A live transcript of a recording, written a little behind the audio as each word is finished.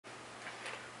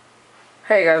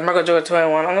Hey guys, Marco Joe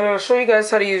 21. I'm going to show you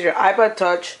guys how to use your iPod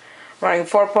Touch running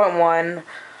 4.1.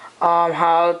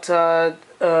 How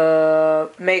to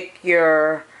make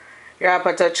your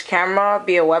iPod Touch camera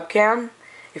be a webcam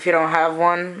if you don't have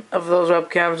one of those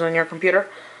webcams on your computer.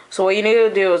 So what you need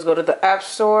to do is go to the App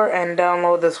Store and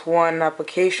download this one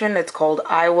application. It's called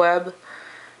iWeb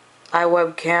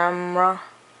Camera.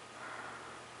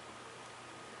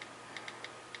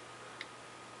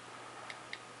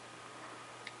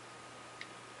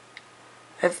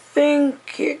 I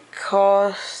think it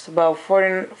costs about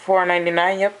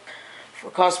 $4.99. Yep,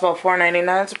 it costs about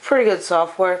 $4.99. It's a pretty good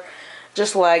software.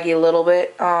 Just laggy a little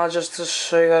bit. Just to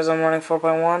show you guys, I'm running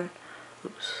 4.1.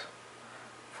 Oops,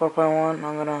 4.1.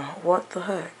 I'm gonna. What the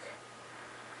heck?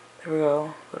 There we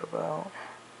go. What about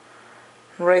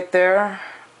right there?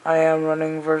 I am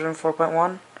running version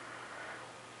 4.1.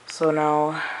 So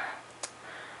now,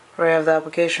 I have the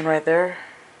application right there.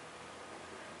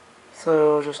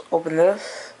 So just open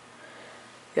this.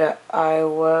 Yeah,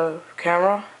 iWeb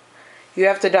camera. You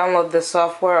have to download this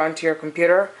software onto your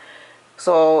computer.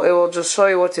 So it will just show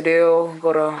you what to do.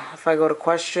 If I go to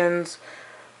questions,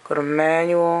 go to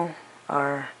manual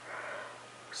or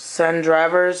send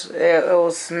drivers, it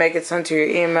will make it sent to your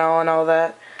email and all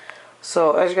that.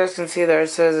 So as you guys can see there, it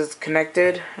says it's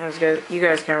connected. You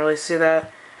guys can't really see that.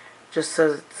 It just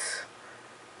says it's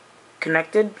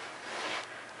connected.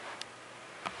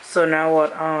 So now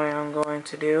what I am going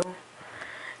to do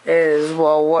is,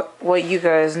 well, what you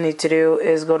guys need to do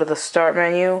is go to the start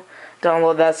menu,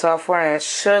 download that software, and it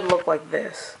should look like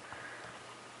this.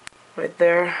 Right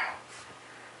there.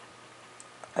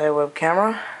 iWeb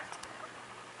camera.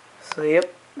 So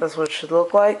yep, that's what it should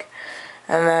look like.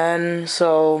 And then,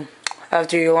 so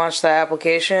after you launch that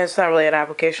application, it's not really an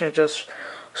application, it just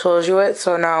shows you it.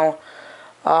 So now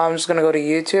I'm just gonna go to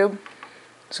YouTube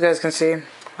so you guys can see.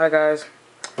 Hi guys.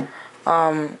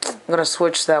 I'm gonna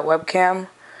switch that webcam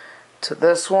to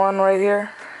this one right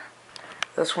here.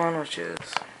 This one, which is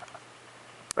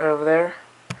right over there.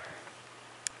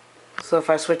 So if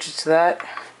I switch it to that,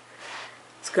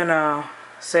 it's gonna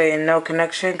say no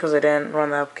connection because I didn't run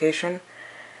the application.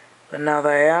 But now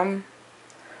that I am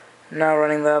now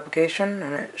running the application,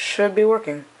 and it should be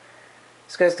working.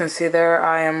 As you guys can see there,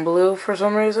 I am blue for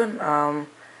some reason. I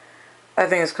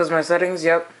think it's because my settings.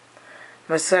 Yep.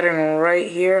 My setting right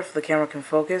here, if the camera can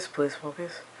focus, please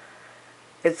focus.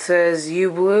 It says you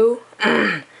blue.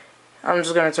 I'm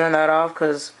just gonna turn that off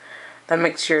because that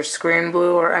makes your screen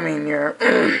blue, or I mean your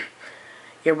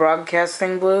your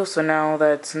broadcasting blue. So now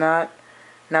that's not.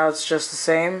 Now it's just the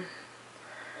same.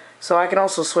 So I can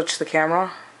also switch the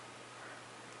camera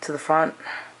to the front.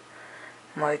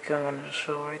 Like I'm gonna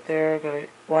show right there. Got a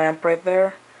lamp right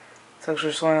there. It's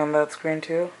actually showing on that screen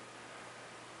too.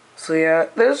 So yeah,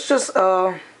 there's just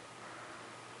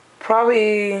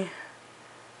probably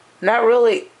not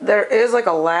really, there is like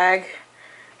a lag,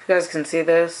 if you guys can see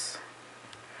this.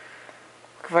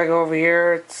 If I go over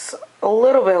here, it's a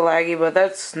little bit laggy, but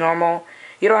that's normal.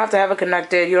 You don't have to have it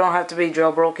connected, you don't have to be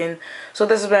jailbroken. So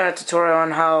this has been a tutorial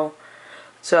on how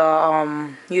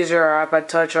to use your iPod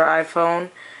Touch or iPhone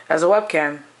as a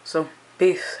webcam. So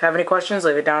peace. Have any questions,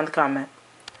 leave it down in the comment.